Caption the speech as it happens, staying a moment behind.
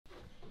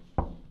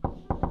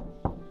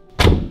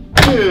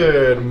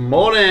Good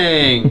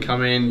morning!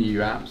 Come in,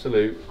 you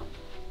absolute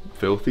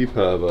filthy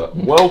pervert.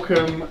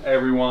 Welcome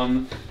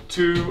everyone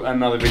to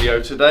another video.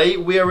 Today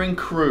we are in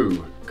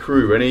Crewe.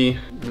 Crewe,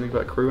 anything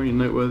about Crewe? Any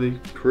noteworthy?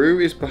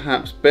 Crewe is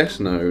perhaps best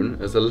known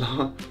as a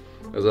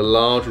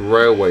large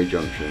railway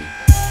junction.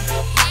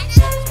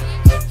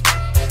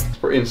 It's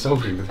pretty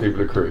insulting to the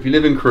people of Crewe. If you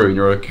live in Crewe and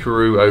you're a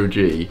Crewe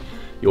OG,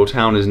 your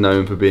town is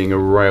known for being a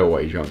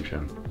railway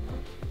junction.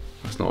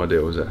 That's not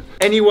ideal, is it?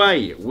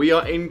 Anyway, we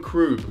are in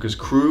Crewe because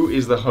Crewe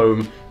is the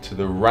home to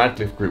the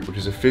Radcliffe Group, which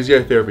is a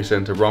physiotherapy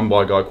centre run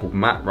by a guy called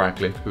Matt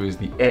Radcliffe, who is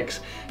the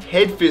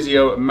ex-head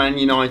physio at Man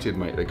United,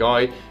 mate. The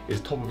guy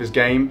is top of his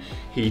game.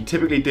 He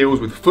typically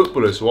deals with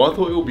footballers, so I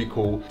thought it would be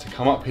cool to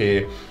come up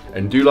here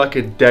and do like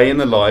a day in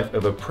the life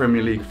of a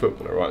Premier League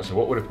footballer, right? So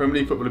what would a Premier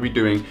League footballer be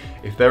doing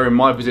if they're in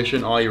my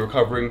position, i.e.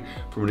 recovering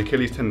from an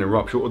Achilles tendon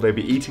rupture? What would they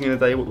be eating in a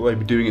day? What would they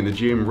be doing in the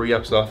gym,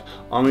 rehab stuff?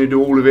 I'm gonna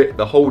do all of it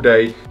the whole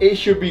day. It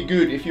should be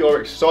good. If you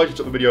are excited,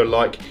 drop the video a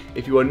like.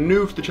 If you are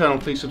new to the channel,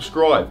 please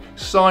subscribe.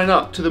 Sign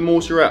up to the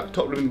Morsa app,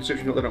 top link in the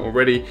description if you've not done it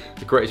already.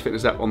 The greatest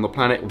fitness app on the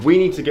planet. We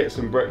need to get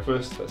some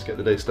breakfast. Let's get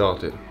the day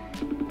started.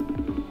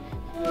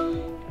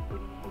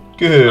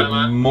 Good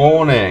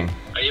morning.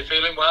 Are you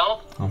feeling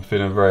well? I'm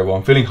feeling very well.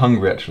 I'm feeling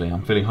hungry actually.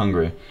 I'm feeling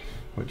hungry.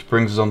 Which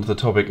brings us on to the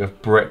topic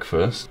of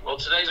breakfast. Well,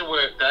 today's a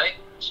work day,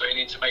 so you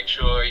need to make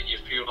sure you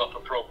fuel up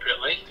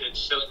appropriately. It's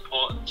still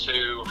important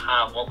to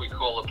have what we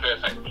call a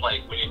perfect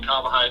plate. We need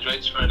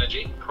carbohydrates for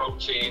energy,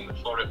 protein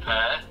for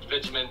repair,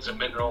 vitamins and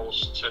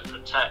minerals to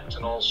protect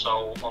and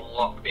also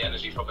unlock the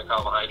energy from the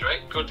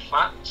carbohydrate. Good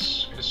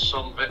fats, because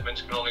some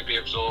vitamins can only be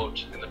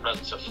absorbed in the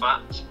presence of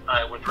fat.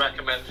 I would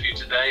recommend for you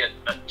today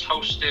a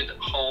toasted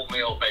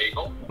wholemeal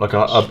bagel. Like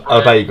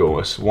a bagel,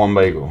 it's one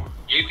bagel.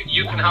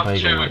 You can have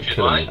two if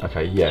you like.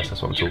 Okay, yes,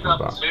 that's what I'm talking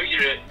about. Two,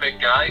 you're a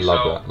big guy,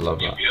 love so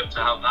that. you'd be up to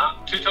have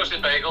that. 2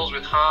 toasted bagels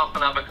with half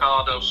an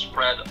avocado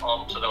spread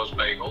onto those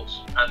bagels,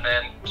 and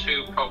then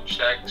 2 poached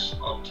eggs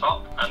on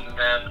top, and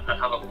then I'd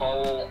have a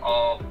bowl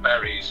of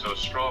berries, so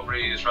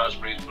strawberries,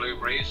 raspberries,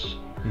 blueberries,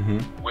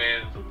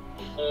 with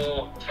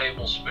 4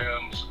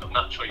 tablespoons of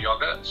natural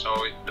yogurt. So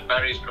the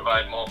berries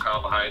provide more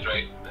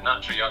carbohydrate, the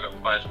natural yogurt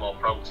provides more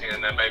protein,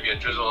 and then maybe a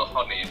drizzle of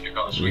honey if you've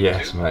got a sweet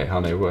tooth. Mate,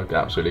 honey, we'll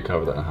absolutely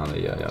cover that in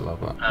honey. Yeah, I love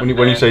that.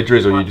 When you say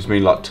drizzle, you just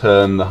mean like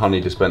turn the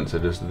honey dispenser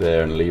just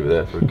there and leave it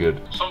there for a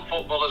good. Some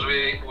footballers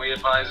we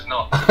advise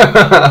not.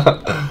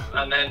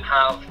 And then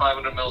have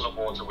 500 mils of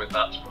water with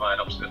that to provide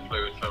oxidative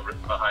fluid for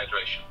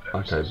hydration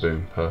purposes. Okay,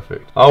 boom,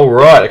 perfect. All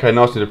right, okay,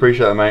 nice to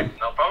appreciate that, mate.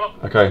 No problem.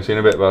 Okay, see you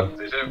in a bit, bud.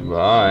 See you soon.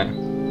 Bye.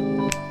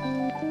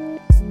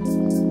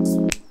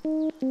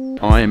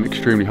 I am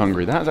extremely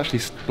hungry. That's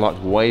actually like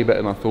way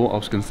better than I thought. I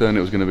was concerned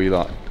it was going to be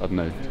like, I don't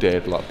know,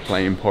 dead, like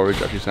plain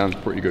porridge. Actually sounds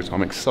pretty good, so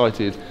I'm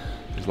excited.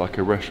 There's like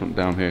a restaurant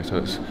down here, so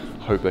let's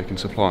hope they can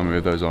supply me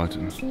with those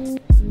items.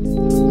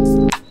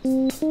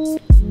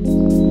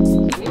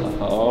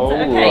 Oh,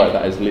 okay. Right,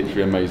 that is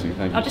literally amazing.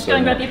 Thank you. I'll just go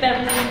and grab your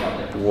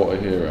berries. What a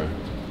hero.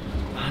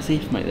 As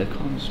if, mate, they're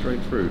coming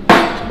straight through.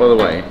 So, by the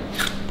way,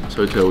 this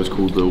hotel is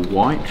called the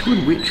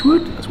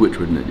Witchwood? That's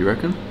Witchwood, isn't it, do you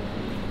reckon?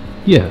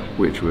 Yeah.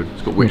 Witchwood.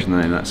 It's got witch in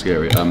the name, that's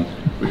scary.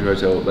 Witchwood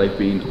Hotel, they've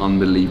been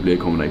unbelievably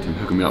accommodating,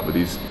 hooking me up with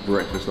these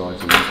breakfast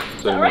items.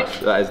 So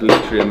much. That is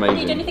literally amazing.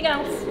 Need anything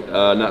else?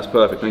 No, that's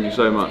perfect, thank you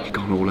so much.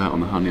 Gone all out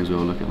on the honey as well,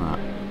 look at that.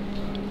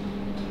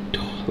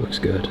 Oh, looks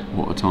good.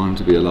 What a time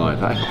to be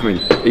alive. I mean,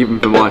 even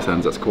for my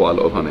standards, that's quite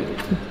a lot of honey.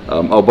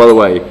 Oh, by the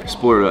way,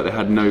 spoiler alert, they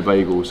had no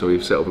bagels, so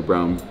we've set up a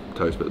brown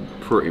toast, but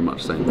pretty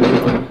much the same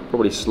thing.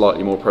 Probably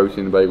slightly more protein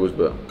in the bagels,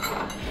 but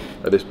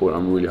at this point,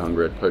 I'm really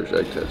hungry. I'd poached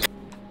egg test.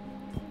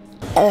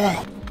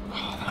 Oh,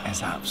 that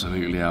is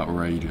absolutely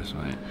outrageous,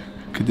 mate.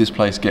 Could this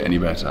place get any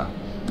better?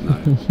 No.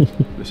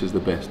 This is the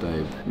best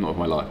day, not of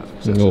my life,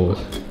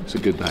 it's a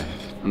good day.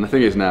 And the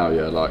thing is now,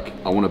 yeah, like,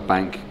 I want to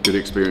bank good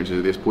experiences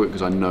at this point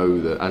because I know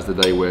that as the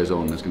day wears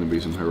on, there's going to be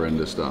some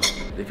horrendous stuff.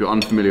 If you're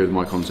unfamiliar with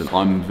my content,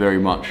 I'm very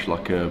much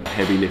like a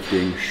heavy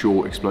lifting,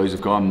 short,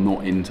 explosive guy. I'm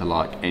not into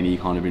like any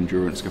kind of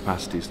endurance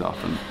capacity stuff.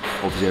 And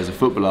obviously as a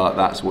footballer,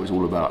 that's what it's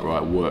all about,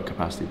 right? Work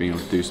capacity, being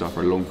able to do stuff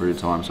for a long period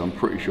of time. So I'm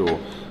pretty sure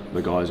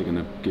the guys are going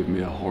to give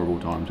me a horrible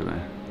time today.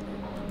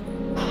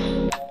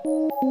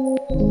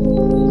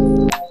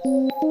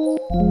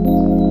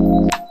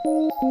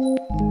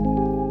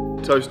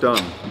 Toast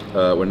done.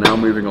 We're now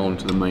moving on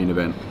to the main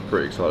event.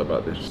 Pretty excited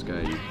about this.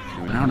 Cascade.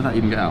 How did that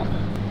even get out?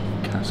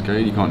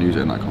 Cascade, you can't use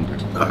it in that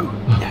context. Oh,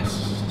 yes.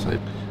 So,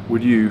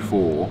 would you,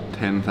 for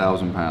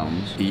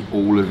 £10,000, eat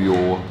all of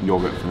your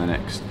yogurt for the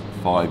next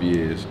 5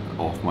 years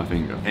off my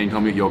finger?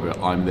 Anytime you eat yogurt,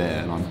 I'm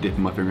there and I'm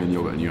dipping my finger in the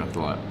yogurt and you have to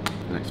like,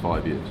 the next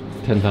 5 years.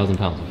 £10,000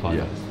 for 5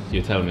 years? So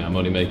you're telling me I'm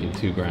only making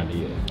 £2 grand a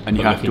year? And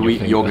you have to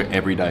eat yogurt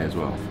every day as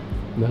well?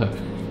 No.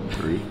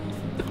 True.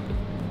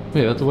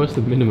 Mate, that's worse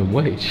than minimum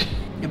wage.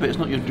 Yeah, but it's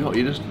not your job.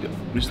 You're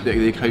just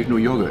the occasional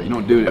yogurt. You're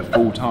not doing it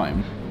full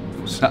time.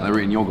 You're sat there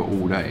eating yogurt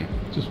all day.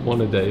 Just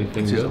one a day finger.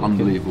 It's just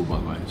unbelievable, by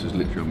the way. It's just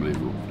literally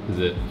unbelievable. Is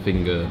it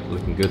finger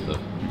looking good though?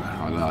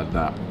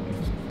 That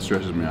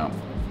stresses me out.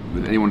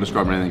 anyone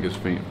describing anything as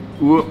finger,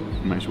 whoop,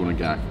 makes you want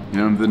to gag. You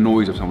know the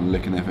noise of someone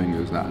licking their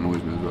fingers, that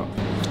annoys me as well.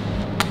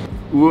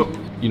 Whoop.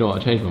 You know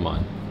what, I changed my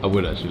mind. I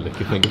would actually lick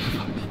your finger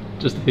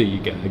just to hear you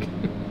gag.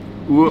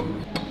 Whoop.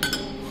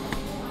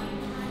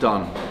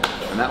 Done.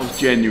 And that was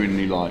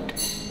genuinely like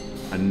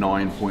a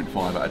 9.5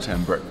 out of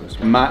 10 breakfast.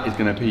 Matt is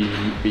going to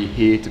be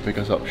here to pick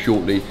us up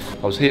shortly.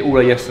 I was here all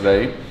day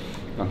yesterday.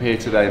 I'm here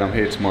today and I'm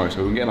here tomorrow,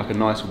 so we're getting like a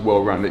nice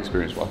well-rounded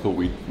experience, but I thought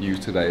we'd use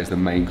today as the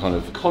main kind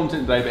of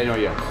content today. But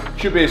anyway, yeah,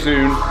 should be here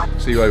soon.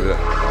 See you over there.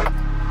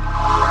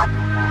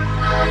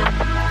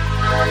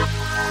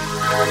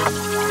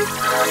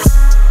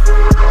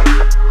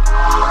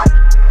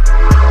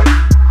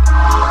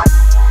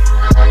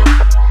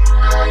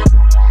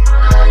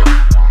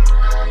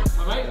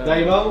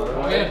 Damo,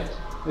 okay.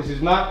 This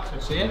is Matt. Good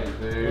to see you.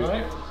 All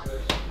right.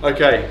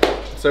 Okay,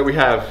 so we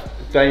have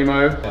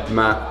Damo,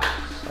 Matt,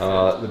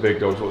 the big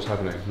dogs. What's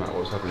happening? Matt,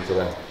 what's happening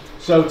today?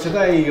 So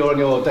today you're on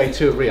your day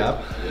 2 of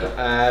rehab.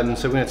 Yeah.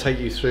 So we're going to take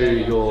you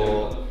through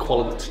your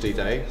quality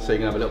day, so you're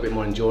going to have a little bit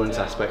more endurance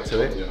aspect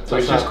to it. Yeah. So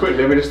just quickly,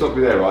 let me just stop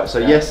you there, right? So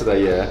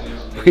yesterday, yeah,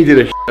 we did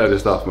a shitload of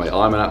stuff, mate.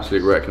 I'm an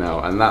absolute wreck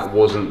now, and that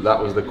was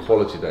the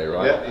quality day,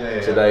 right?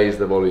 Yeah. Today is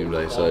the volume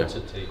day, so.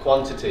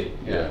 Quantity.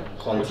 Yeah.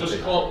 Quantity.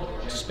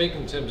 Just speak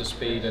in terms of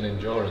speed and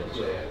endurance.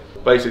 Yeah.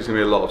 Basically, it's gonna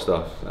be a lot of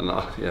stuff, and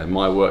yeah,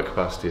 my work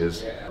capacity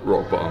is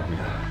rock bottom.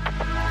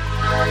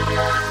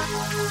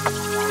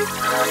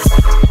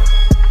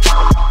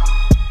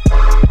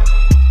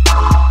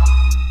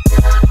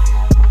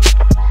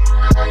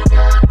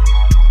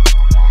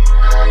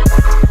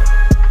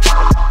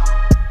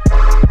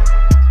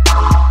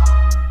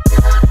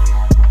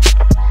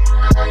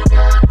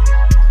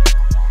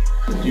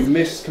 Do you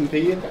miss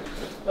competing?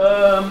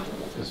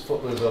 Because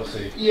football's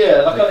obviously.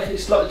 Yeah, like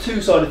it's like a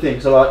two-sided thing.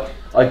 So like,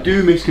 I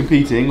do miss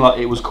competing. Like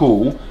it was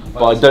cool,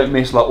 but I don't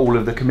miss like all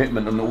of the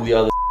commitment and all the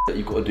other that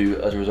you've got to do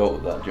as a result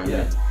of that. Do you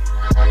know what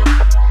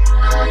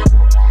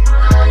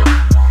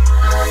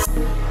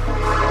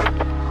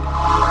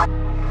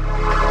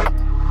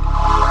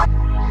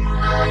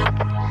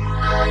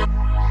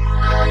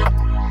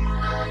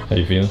How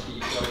you feeling?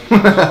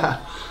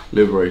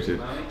 Liberated.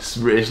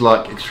 It's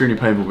like extremely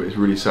painful, but it's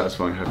really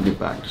satisfying having it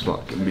back, just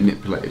like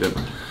manipulated and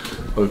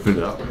opened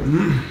it up. I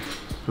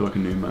feel like a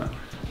new man.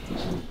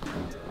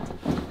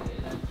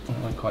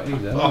 Oh, quite easy,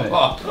 isn't it?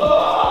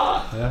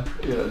 Yeah,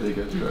 I did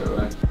go straight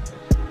away.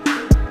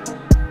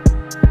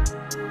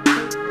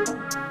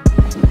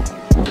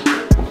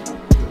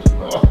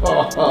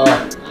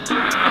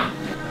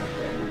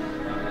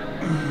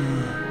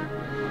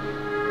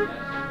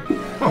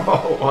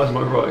 Why is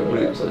my right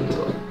glute so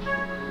tight?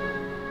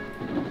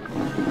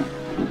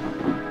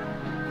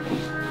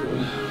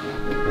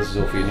 This is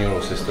all for your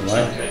neural system,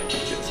 right? Get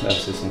the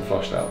nervous system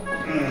flushed out.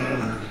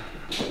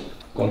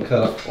 Go on,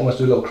 curl up. Almost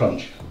do a little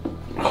crunch.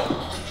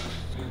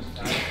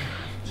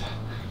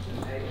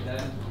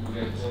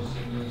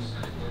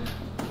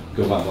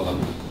 Good man, well done.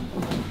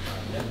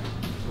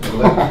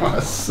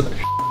 That's so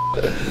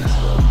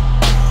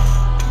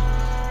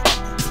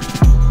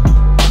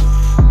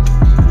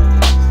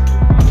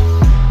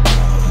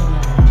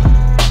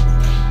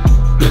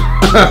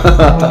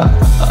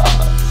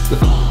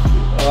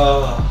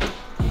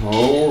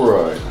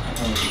Alright.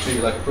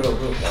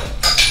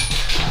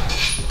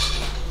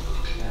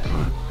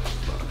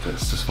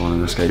 Let's just find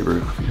an escape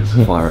route. I think there's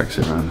a fire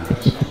exit around the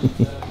house.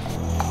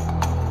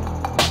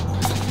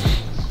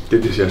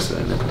 Did this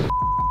yesterday and it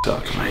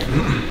sucked, mate.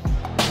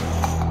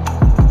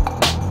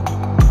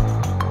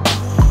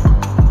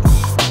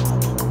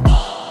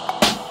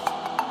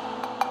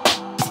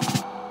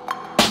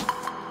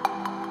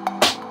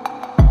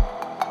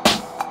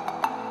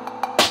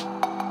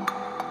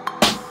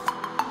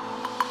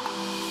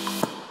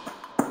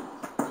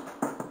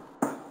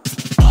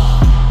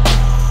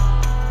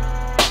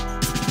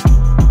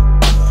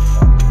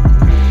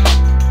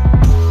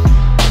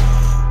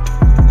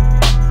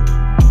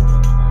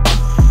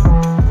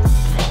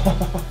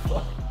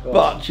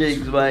 Butt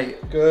cheeks, mate.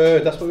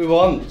 Good, that's what we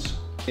want.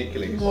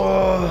 Achilles.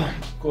 Whoa.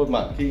 Good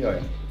man, keep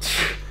going.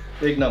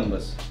 Big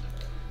numbers.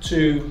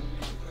 2,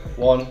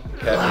 1,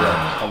 careful.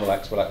 And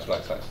relax. So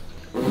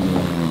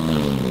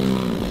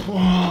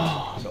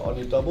on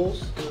your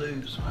doubles.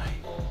 Glutes,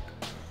 mate.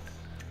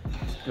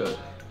 Good.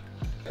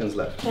 Seconds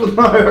left. No,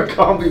 it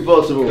can't be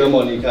possible. Come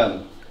on, you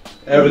can.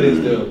 Everything's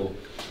doable.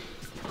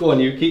 Go on,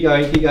 you keep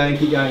going.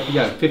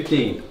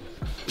 15.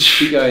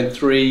 Keep going.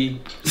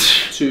 3,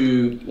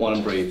 2, 1,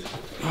 and breathe.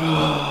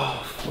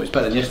 Well, it's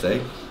better than yesterday.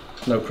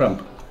 No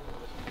crump.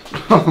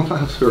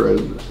 That's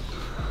horrendous.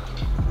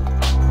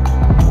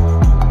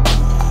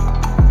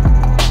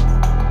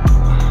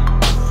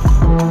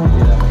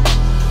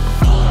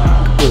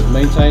 Good,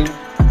 maintain.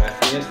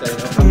 After yesterday,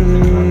 no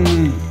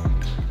crump.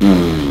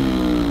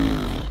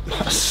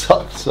 That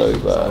sucked so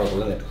bad.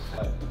 Horrible, isn't it?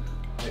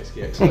 Next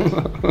key exercise.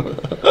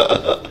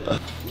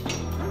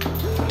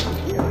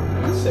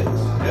 6.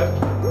 Yep.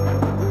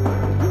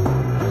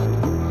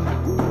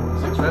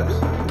 6 reps.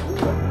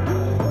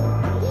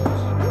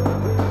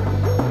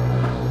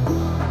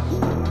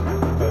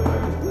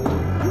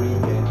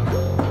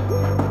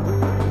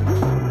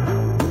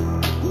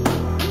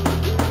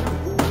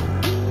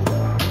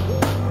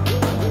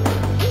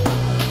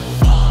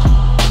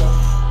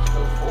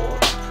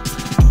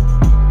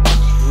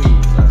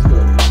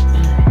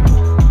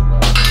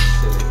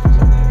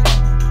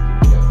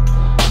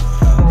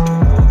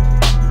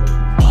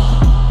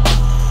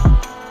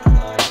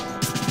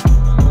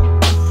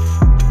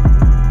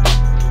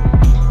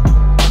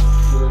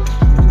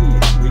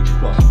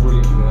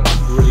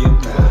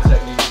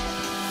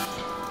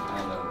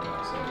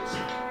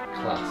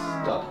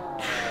 Class. Done.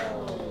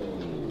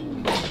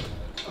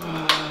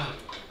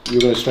 You're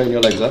going to straighten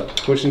your legs up,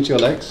 push into your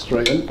legs,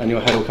 straighten, and your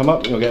head will come up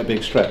and you'll get a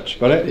big stretch.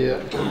 Got it? Yeah.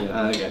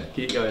 And again,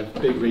 keep going,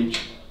 big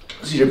reach.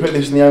 So you put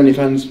this in the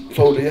OnlyFans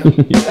folder here?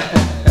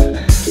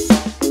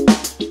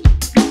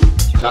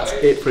 That's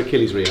it for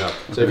Achilles rehab.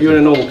 So if you're in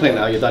a normal clinic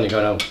now, you're done, you're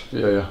going home.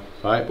 Yeah, yeah.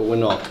 Right, but we're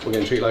not. We're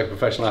going to treat you like a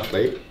professional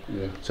athlete.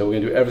 Yeah. So we're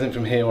going to do everything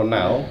from here on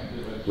now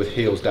with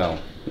heels down.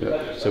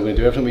 Yeah. So we're going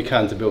to do everything we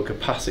can to build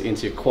capacity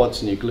into your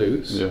quads and your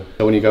glutes. Yeah.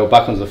 So when you go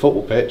back onto the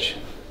football pitch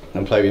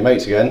and play with your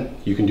mates again,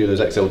 you can do those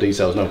XLD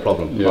cells, no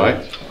problem, Yeah.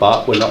 right?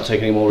 But we're not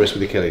taking any more risk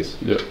with Achilles.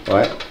 Yeah.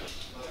 Right?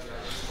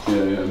 Yeah,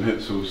 yeah, and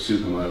hips all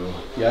super mobile.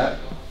 Yeah.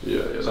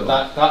 Yeah, yeah. So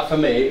that for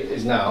me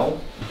is now,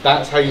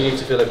 that's how you need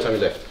to feel every time you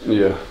lift.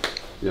 Yeah.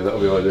 Yeah,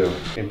 that'll be ideal.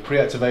 In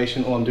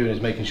pre-activation, all I'm doing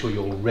is making sure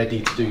you're ready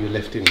to do your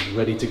lifting,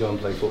 ready to go and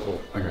play football.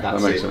 Okay,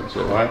 That's that makes it. sense.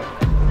 Yeah.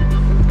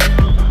 Right?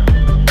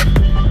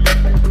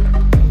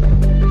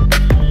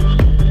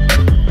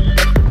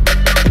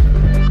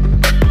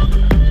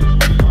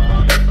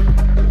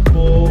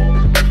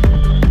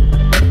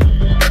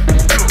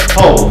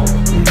 Hold.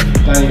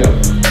 Down you go.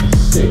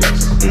 6,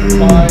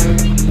 5,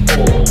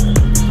 4,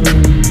 3,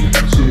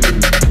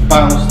 2.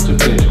 Bounce to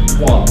finish.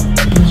 1,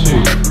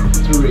 2,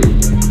 3,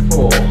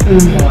 4,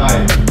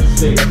 5,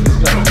 6.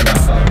 Discussion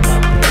back.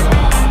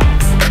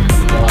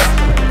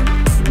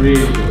 Relax.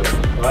 Really good.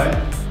 Right?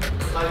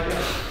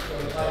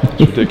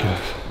 It's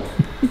ridiculous.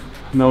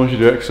 No one should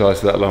do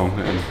exercise that long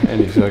in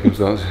any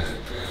circumstances.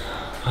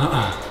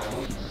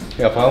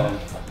 Yeah, pal.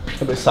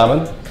 A bit of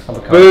salmon.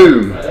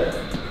 Boom!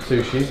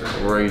 Sushi.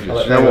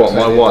 Outrageous. You know what?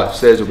 My wife,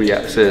 Sarah will be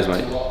upstairs,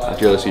 mate. I'm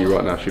jealous of you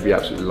right now. She'd be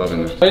absolutely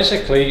loving this.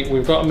 Basically,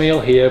 we've got a meal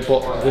here,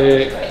 but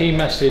the key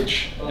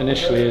message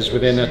initially is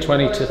within a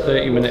 20 to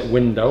 30 minute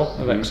window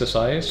of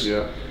exercise.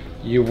 Yeah.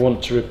 You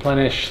want to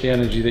replenish the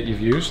energy that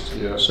you've used.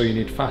 Yeah. So you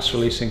need fast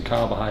releasing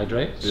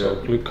carbohydrates, so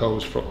Yeah.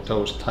 glucose,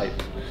 fructose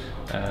type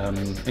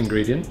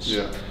ingredients.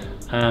 Yeah.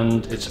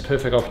 And it's a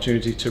perfect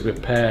opportunity to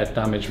repair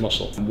damaged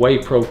muscle. Whey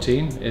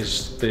protein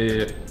is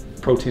the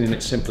protein in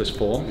its simplest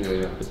form. Yeah,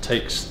 yeah. It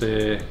takes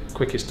the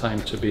quickest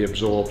time to be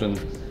absorbed and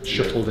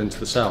shuttled into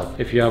the cell.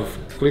 If you have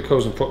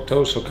glucose and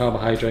fructose, so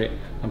carbohydrate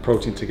and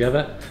protein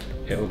together,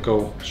 it'll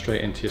go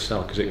straight into your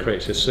cell because it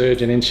creates a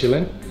surge in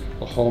insulin,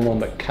 a hormone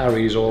that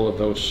carries all of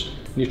those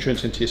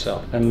nutrients into your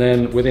cell. And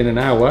then within an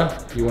hour,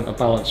 you want a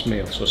balanced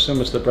meal. So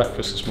similar to the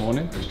breakfast this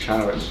morning. Just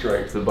channel it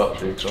straight to the butt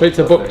cheeks. Straight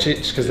to the butt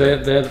cheeks, because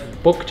they're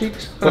butt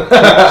cheeks? Butt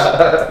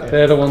cheeks.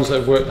 They're the ones that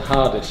have worked the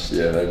hardest.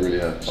 Yeah, they really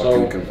have. So I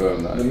can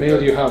confirm that. the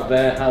meal you have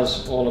there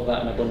has all of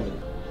that in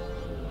abundance.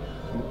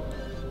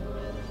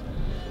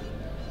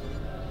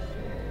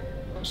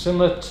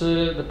 Similar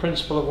to the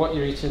principle of what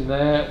you're eating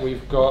there,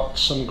 we've got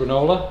some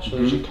granola, so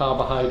there's your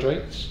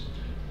carbohydrates.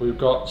 We've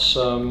got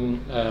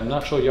some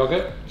natural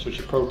yogurt, so it's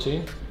your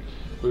protein.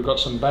 We've got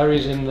some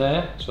berries in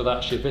there, so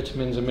that's your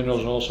vitamins and minerals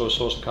and also a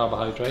source of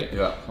carbohydrate.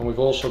 Yeah. And we've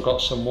also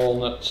got some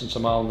walnuts and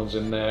some almonds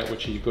in there,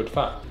 which is your good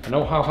fat. I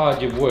know how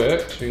hard you've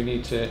worked, so you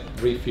need to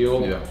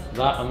refuel. Yeah.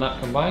 That and that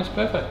combines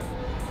perfect.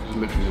 This is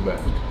literally the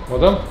best. Well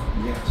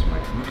done. Yes,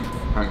 mate.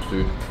 Thanks,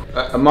 dude.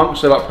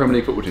 Amongst, say, like Premier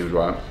League football teams,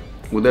 right?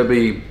 Would there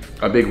be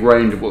a big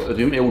range of what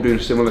they all doing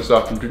similar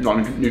stuff,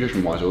 like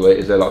nutrition-wise, or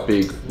is there like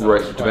big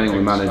rates depending on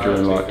the manager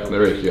and like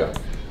there is, yeah.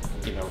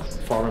 You know,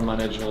 foreign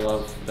managers will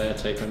have their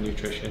take on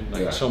nutrition.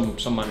 Like Yeah.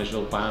 some managers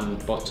will ban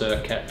butter,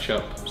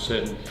 ketchup,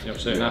 certain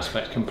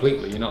aspects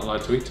completely. You're not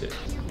allowed to eat it.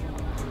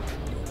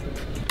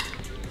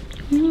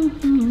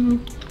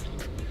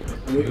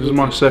 This is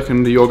my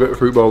second yogurt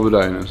fruit bowl of the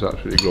day, and it's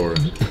absolutely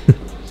glorious.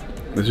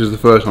 This is the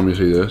first time you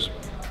see this.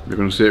 You're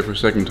going to see it for a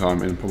second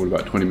time in probably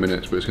about 20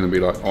 minutes, but it's going to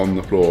be like on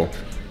the floor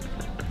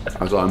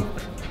as I'm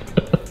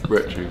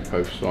retching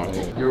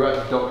post-cycle. You're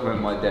about to document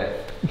my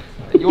death.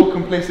 You're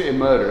complicit in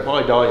murder. If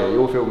I die here,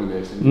 you're filming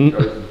this and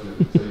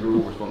you're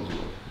all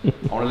responsible.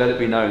 I want to let it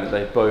be known that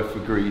they both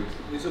agreed.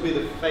 This will be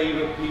the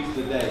favourite piece of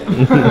the day.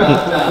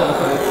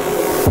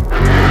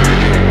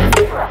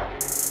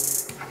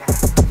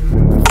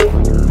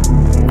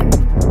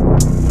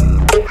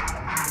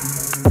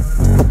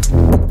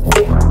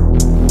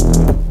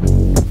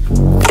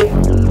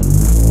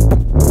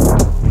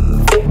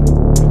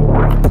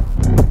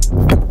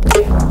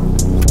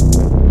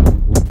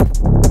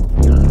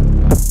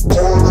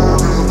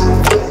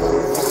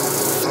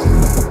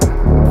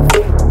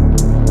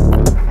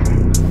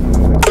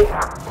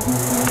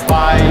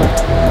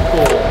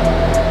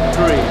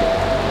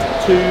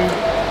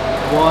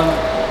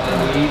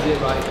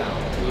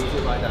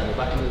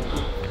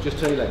 Just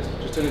turn your legs,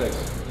 just turn your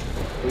legs.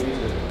 Really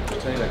easy,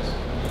 just turn your legs.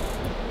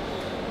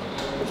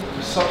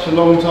 For such a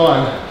long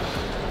time,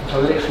 I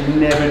literally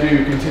never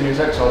do continuous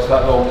exercise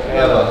that long,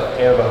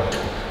 ever.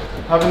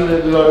 Having the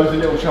loads of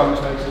little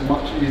chunks makes it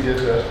much easier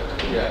to,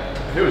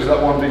 if it was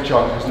that one big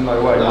chunk, there's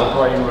no way my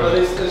brain would.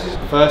 This is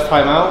first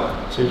time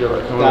out.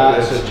 CJ, come on.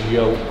 That's a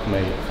joke,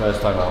 mate.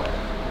 First time out.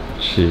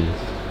 Jeez.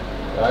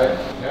 Right?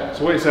 Yeah.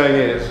 So what you're saying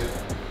is,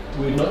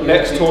 We're not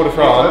next Tour de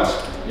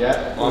France,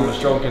 yeah. I'm a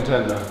strong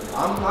contender.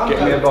 I'm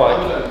Get me a bike.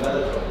 I'm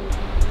going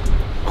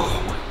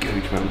Oh my goodness.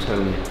 man, I'm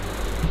telling you.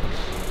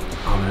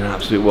 I'm in an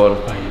absolute world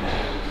of pain.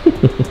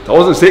 I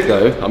wasn't sick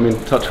though, I mean,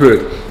 touch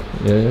wood.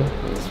 Yeah.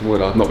 It's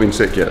wood, I've not been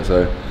sick yet,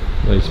 so.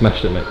 No, you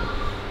smashed it, mate.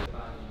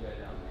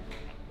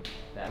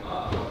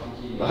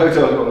 The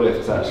hotel's got a lift,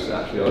 it's actually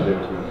ideal, to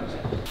be honest.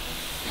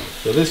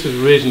 So this was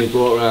originally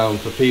brought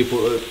around for people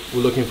that were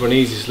looking for an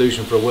easy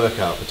solution for a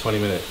workout for 20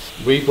 minutes.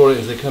 We brought it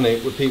into the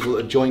clinic with people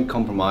that are joint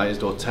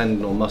compromised or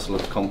tendon or muscle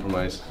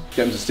compromised.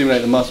 Get them to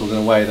stimulate the muscles in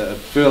a way that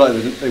feel like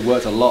they've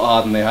worked a lot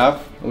harder than they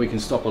have, and we can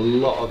stop a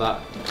lot of that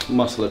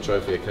muscle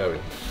atrophy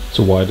occurring.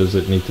 So why does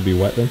it need to be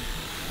wet then?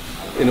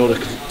 In order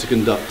to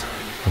conduct.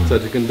 So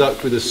to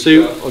conduct with the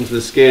suit onto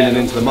the skin and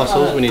into the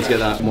muscles, we need to get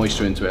that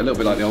moisture into it. A little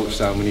bit like the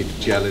ultrasound, we need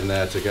gel in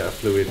there to get a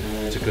fluid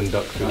to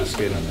conduct through the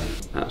skin.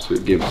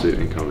 Absolute gimp suit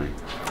incoming.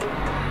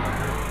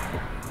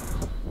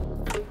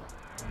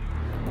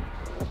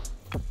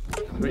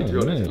 I mean, to be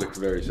honest, it looks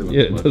very similar.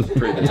 Yeah, it does.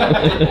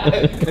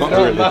 It's not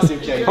a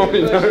massive change.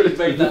 It's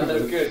made that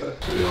look good. I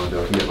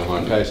can get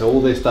behind it. Okay, so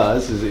all this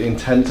does is it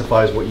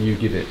intensifies what you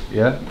give it,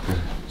 yeah?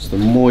 So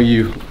the more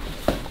you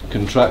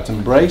contract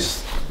and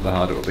brace, the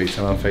harder it will be.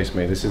 So now face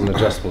me, this is an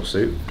adjustable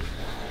suit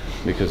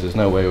because there's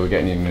no way we're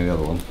getting in the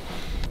other one.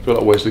 I feel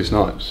like Wesley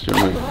Snipes, do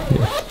you know what I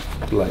mean?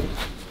 Yeah. Blade.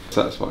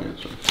 Satisfying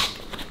actually.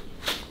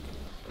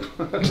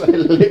 They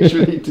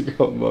literally took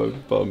off my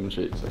bum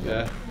cheeks.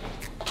 Yeah.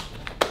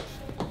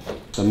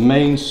 The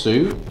main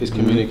suit is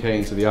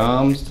communicating to the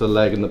arms, to the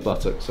leg and the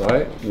buttocks,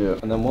 right? Yeah.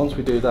 And then once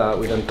we do that,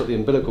 we then put the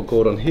umbilical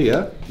cord on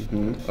here,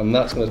 and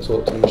that's going to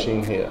talk to the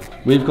machine here.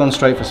 We've gone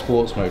straight for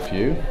sports mode for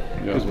you,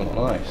 because we're not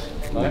nice.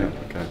 Right? Yeah,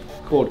 okay.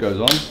 Cord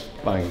goes on,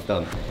 bang,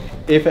 done.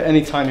 If at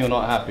any time you're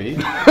not happy, you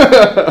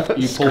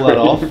pull that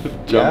off,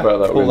 Jump out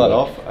that pull window. that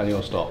off, and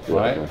you'll stop, Yeah,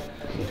 right? okay.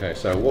 Okay,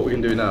 so what we can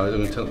do now is we're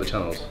going to turn up the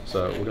channels.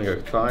 So we're going to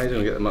go thighs, we're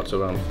going to get them up to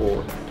around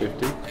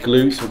 450.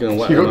 Glutes, we're going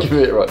to whack You them got to up.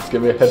 give me it right, just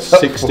give me a heads up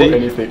 60. before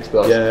anything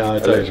starts. Yeah, I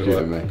told you.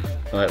 Electrocuting me.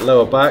 Alright,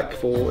 lower back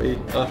 40,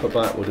 upper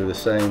back we'll do the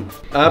same.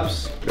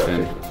 Abs, go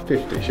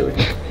 50, shall we?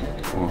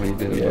 What are you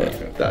doing? Yeah,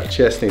 that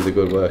chest needs a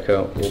good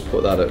workout. We'll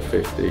put that at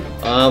 50.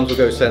 Arms will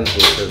go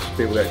sensible because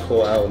people get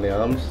caught out on the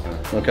arms.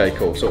 Okay,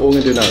 cool. So all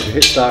we're going to do now is we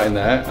hit start in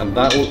there, and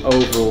that will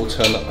overall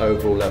turn the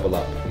overall level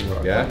up.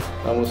 Yeah?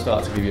 And we'll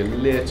start to give you a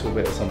little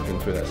bit of something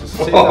through that. So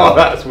sit Oh, down.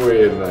 that's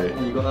weird, mate.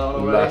 You got that on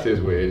already? That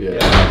is weird, yeah.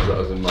 Yeah. That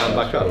was in my And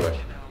back up.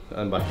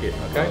 And back in,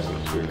 okay?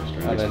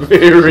 And then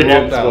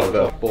Experience. drop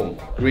down. Boom.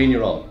 Green,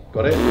 you're on.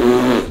 Got it?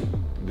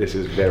 This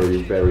is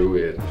very, very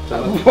weird.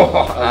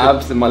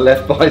 Abs in my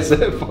left bicep.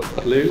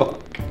 Glute.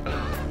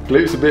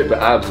 Glutes a bit, but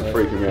abs are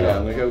freaking me Yeah, out.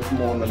 I'm going to go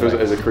more on the Feels like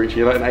there's a creature,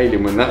 you're like an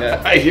alien when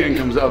that alien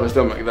comes out of his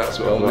stomach, that's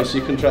what Don't miss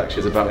your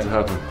contractions. is about to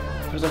happen.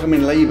 Feels like I'm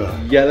in labour.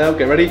 Yeah, now,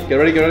 get ready, get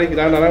ready, get ready, get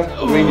down, down,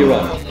 down. Green, you're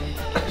on.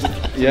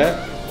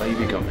 Yeah?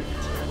 Baby coming.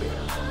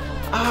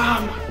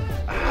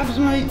 Abs,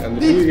 mate. And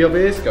the beauty of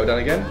it is, go down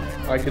again.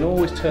 I can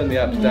always turn the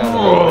abs down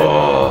a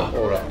little bit,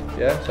 or up,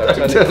 yeah? So I've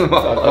turned it, Turn them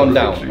up. I've gone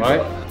down, Literally.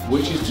 right?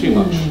 Which is too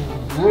much.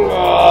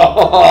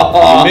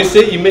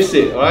 You miss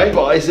it, alright?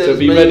 Biceps, So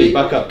be baby. ready,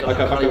 back up, back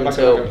up, back up, back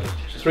up, back up.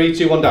 3,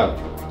 2, 1, down.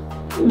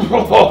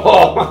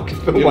 I can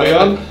feel You my way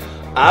on?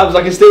 abs,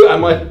 I can still,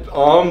 and my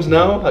arms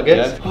now, I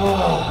guess.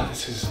 Oh,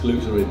 this is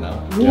glutes are in now.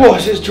 Whoa,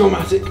 this is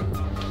traumatic.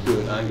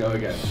 Good, and go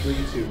again. 3,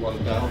 2,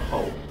 1, down,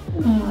 hold.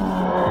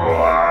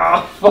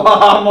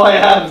 Fuck my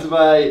abs,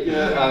 mate.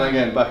 Yeah, and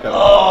again, back up.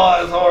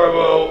 Oh, it's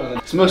horrible.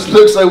 This must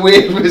look so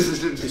weird.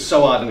 It's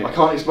so hard, isn't I it?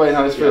 can't explain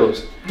how this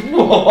feels.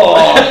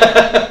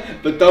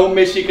 But don't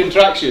miss your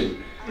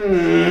contraction.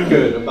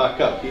 Good, and back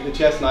up. Keep the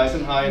chest nice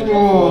and high and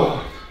forward.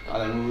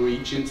 And then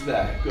reach into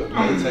there. Good.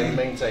 Maintain,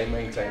 maintain,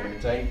 maintain,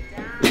 maintain.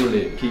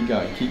 Brilliant. Keep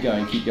going, keep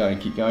going, keep going,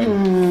 keep going.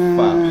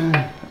 Bam.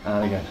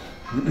 And again.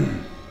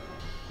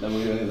 Then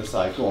we're going to the other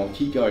side. Go on,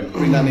 keep going.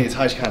 Bring that knee as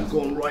high as you can.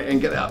 Go on, right and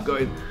get it up.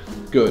 Going.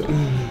 Good.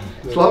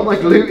 It's like my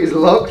glute is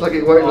locked, like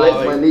it won't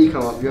let my knee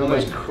come up. You know what I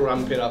Almost mean?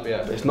 cramp it up,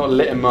 yeah. It's not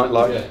letting my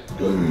like. Yeah.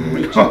 Good.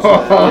 Reach into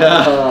there.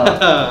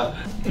 Yeah.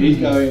 Keep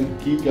going,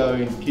 keep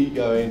going, keep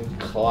going.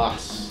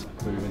 Class.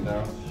 Moving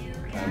down.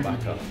 And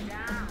back up.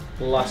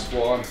 Last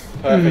one.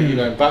 Perfect. You're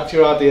going back to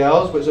your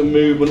RDLs, but it's a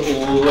movement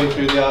all the way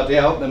through the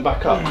RDL, then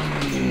back up.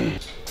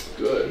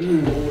 Good.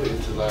 All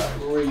into that.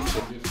 Reach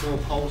up. You feel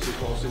pulses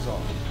whilst it's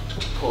on.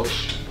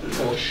 Push,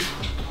 push,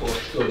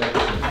 push. Good.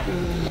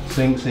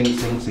 Sink, sink,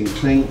 sink, sink,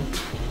 sink.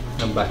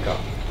 And back up.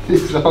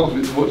 This arm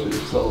is watching it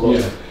so long.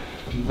 Yeah.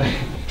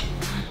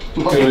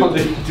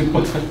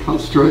 I'm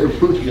straight up.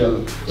 Yeah.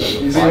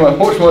 You see,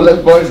 watch my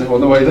left bicep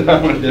on the way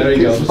down. There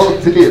he It's goes.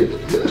 locked in.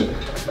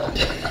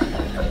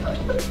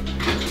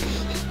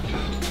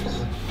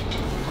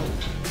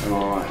 I'm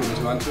alright. Want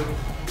to answer?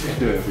 Yeah,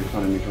 do it. It'll be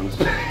funny me trying to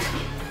speak.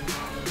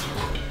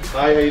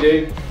 Hi, how you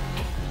doing?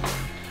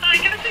 Hi,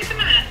 can I speak to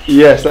Matt?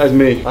 Yes, that is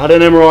me. I had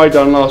an MRI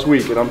done last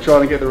week and I'm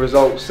trying to get the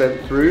results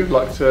sent through,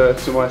 like to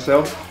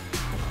myself.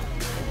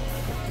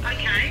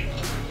 Okay.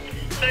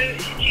 So,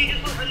 do you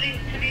just want a link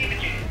to the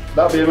images?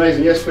 That'd be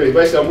amazing, yes please.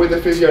 Basically, I'm with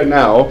the physio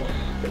now,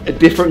 a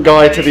different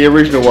guy to the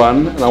original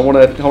one, and I want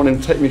him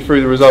to take me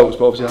through the results,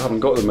 but obviously I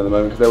haven't got them at the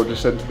moment because they were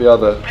just sent to the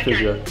other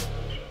physio.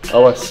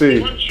 Oh, I see.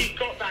 Once you've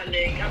got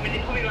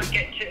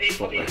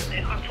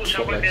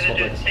I won't be able to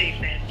do it this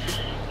evening.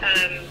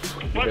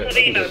 Once I've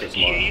emailed it to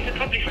you, you can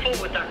probably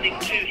forward that link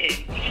to him.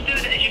 You can do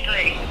it as you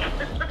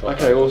please.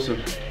 Okay, awesome.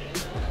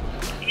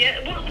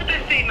 Yeah, what's the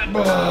best email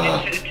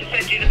to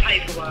send you the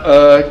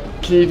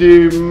paperwork? Can you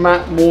do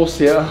Matt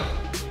Morsia?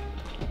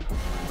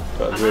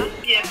 That's it.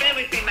 Yeah, bear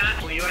with me,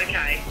 Matt. Are you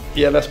okay?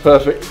 Yeah, that's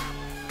perfect.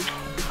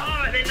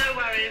 Alright then, no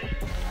worries.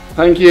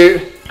 Thank you.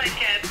 Take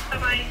care.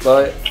 Bye-bye.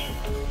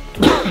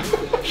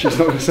 Bye. She's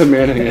not going to send me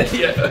anything.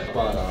 Yeah.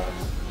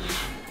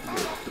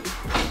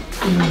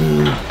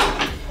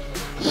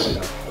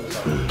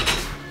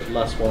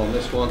 Last one on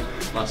this one.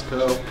 Last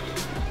curl.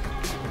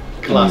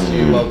 Class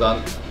you, well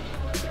done.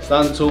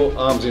 Stand tall,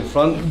 arms in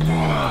front.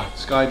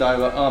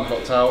 Skydiver, arms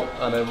locked out,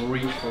 and then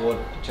reach forward,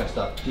 chest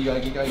up. Keep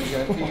going, keep going, keep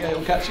going, keep going.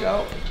 It'll catch you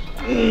out.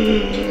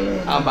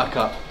 And back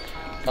up.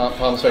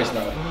 Palms facing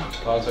that way.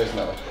 Palms facing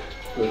that way.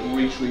 Good.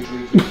 Reach, reach,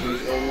 reach, reach,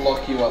 reach. It'll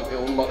lock you up.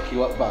 It'll lock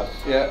you up bad.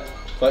 Yeah.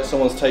 Like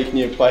someone's taking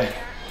you by,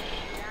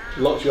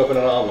 locked you up in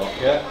an arm lock.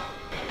 Yeah.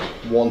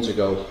 One to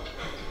go.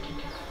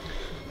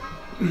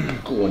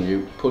 Go on,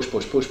 you. Push,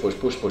 push, push, push,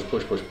 push, push,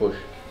 push, push, push.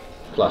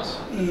 Class.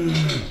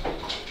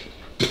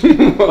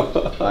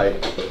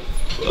 Right.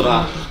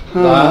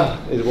 That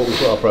is what we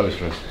put our pros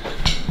through.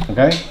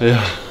 Okay?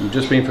 Yeah. You've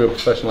just been through a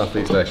professional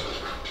athlete's day.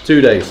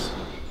 2 days.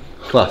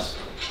 Class.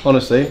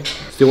 Honestly,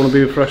 still want to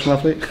be a professional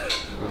athlete?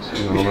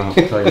 I'm going to have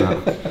to take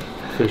that.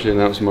 Officially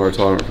announcing my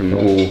retirement from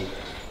all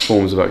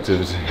forms of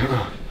activity.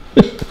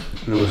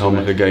 Never become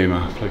like a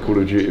gamer. Play Call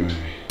of Duty maybe.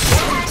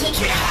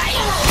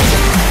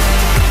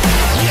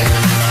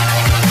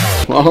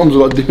 My arms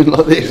are like doing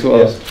like this.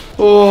 Yeah.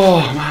 Oh,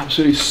 I'm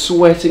absolutely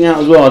sweating out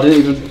as well. I didn't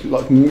even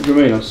like. Do you know what I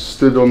mean? I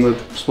stood on the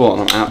spot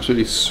and I'm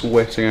absolutely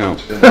sweating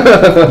out. Get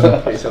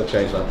yourself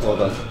changed, man. Well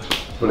done.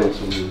 Brilliant.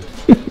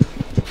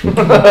 I'm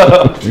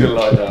gonna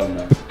lie down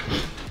now. I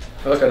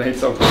feel like I need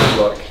some kind of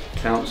like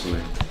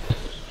counselling,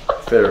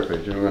 therapy.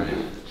 Do you know what I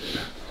mean?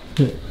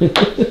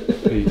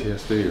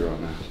 PTSD right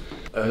now.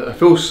 I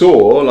feel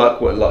sore, like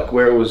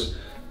where it was,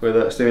 where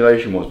that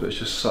stimulation was, but it's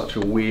just such a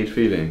weird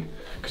feeling.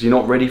 Because you're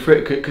not ready for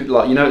it,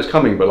 like you know it's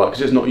coming, but like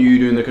cause it's not you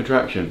doing the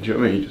contraction. Do you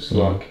know what I mean? You just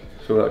like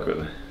feel that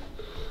quickly.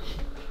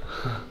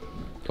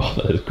 Oh,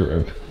 that is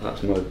grim.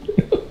 That's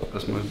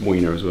my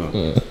wiener as well.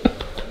 Yeah.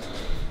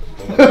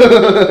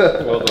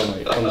 Well done,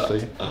 mate.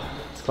 Honestly,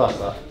 it's class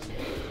that.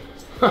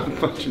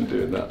 Imagine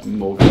doing that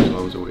multiple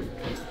times a week.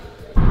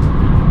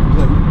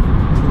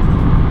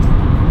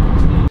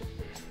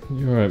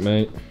 You alright,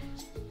 mate?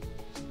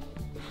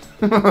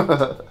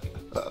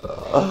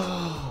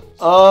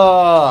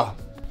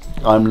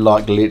 I'm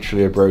like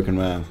literally a broken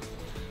man.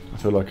 I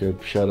feel like a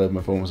shadow of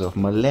my former self.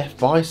 My left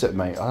bicep,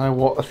 mate. I don't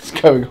know what's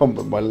going on,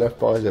 but my left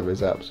bicep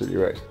is absolutely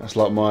wrecked. That's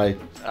like my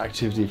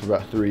activity for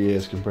about 3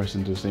 years compressed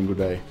into a single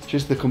day.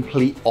 Just the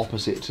complete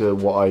opposite to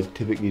what I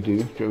typically do.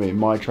 Do you know what I mean?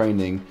 My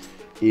training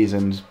is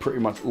and has pretty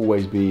much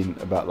always been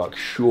about like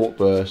short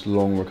bursts,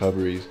 long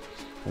recoveries,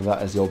 and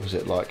that is the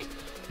opposite. Like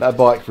that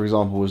bike, for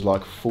example, was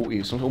like 40,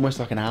 it's almost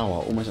like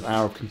almost an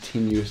hour of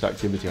continuous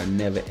activity. I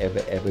never,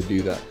 ever, ever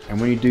do that. And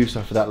when you do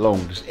stuff for that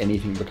long, just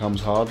anything becomes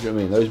hard. Do you know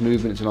what I mean? Those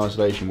movements in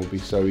isolation will be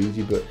so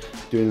easy, but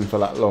doing them for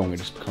that long, it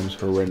just becomes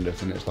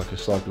horrendous, and it's like a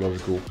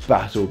psychological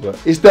battle. But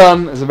it's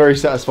done. It's a very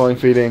satisfying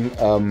feeling.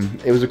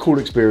 It was a cool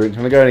experience.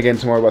 I'm going again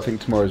tomorrow, but I think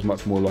tomorrow is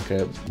much more like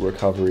a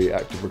recovery,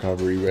 active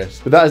recovery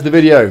rest. But that is the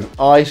video.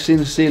 I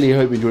sincerely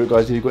hope you enjoyed it,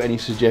 guys. If you've got any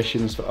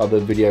suggestions for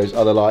other videos,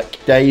 other like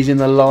days in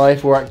the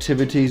life or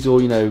activities, or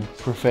you know,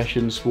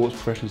 professions, sports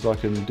professions I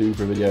can do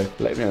for a video,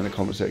 let me know in the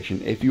comment section.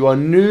 If you are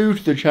new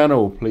to the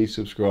channel, please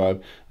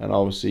subscribe, and I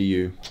will see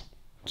you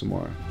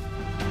tomorrow.